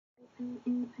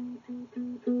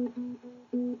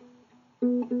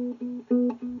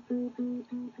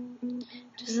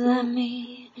Just let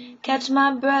me catch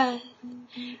my breath.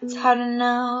 It's hard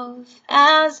enough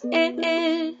as it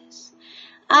is.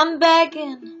 I'm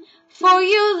begging for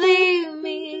you, leave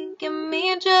me. Give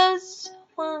me just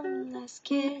one last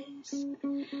kiss.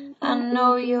 I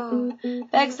know your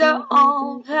bags are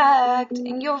all packed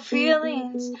and your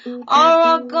feelings are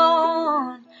all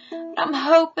gone. But I'm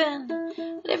hoping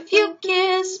that if you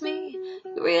kiss me,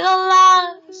 you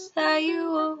realize that you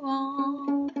were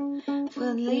wrong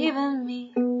for leaving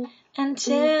me and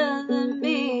telling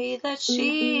me that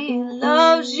she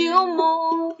loves you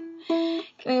more.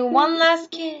 Give me one last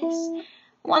kiss,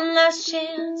 one last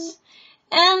chance,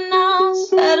 and I'll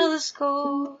settle the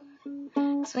score.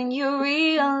 'Cause when you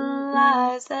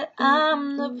realize that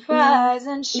I'm the prize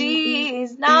and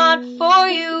she's not for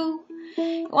you,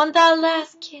 you want that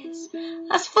last kiss,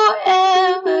 last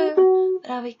forever,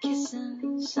 but I'll be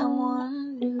kissing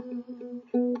someone new.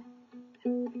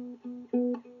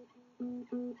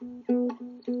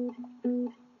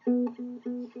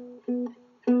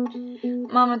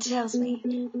 Mama tells me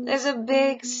there's a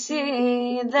big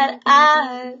sea that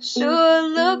I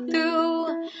should look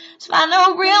through to find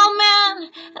a real man,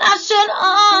 and I should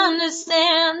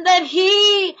understand that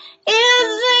he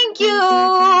isn't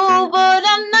you. But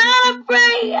I'm not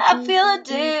afraid, I feel a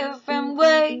different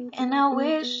way, and I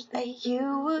wish that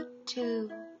you would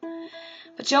too.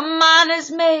 But your mind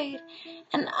is made,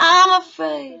 and I'm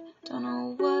afraid, don't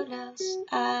know what else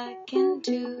I can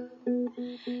do.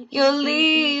 You're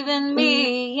leaving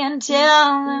me and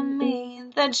telling me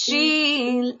that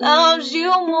she loves you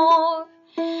more.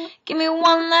 Give me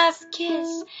one last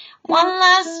kiss, one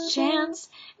last chance,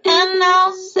 and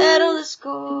I'll settle the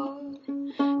score.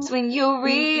 'Cause when you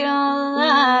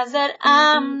realize that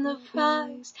I'm the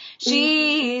prize,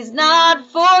 she's not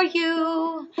for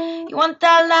you. You want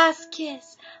that last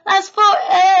kiss, last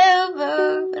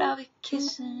forever, but I'll be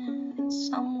kissing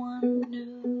someone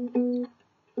new.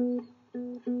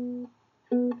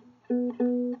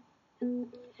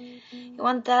 You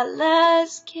want that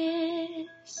last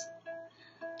kiss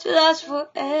to last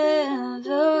forever.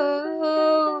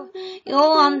 You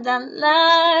want that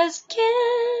last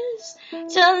kiss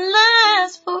to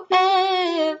last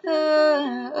forever.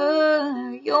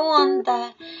 You want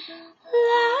that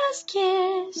last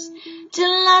kiss to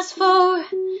last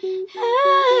forever.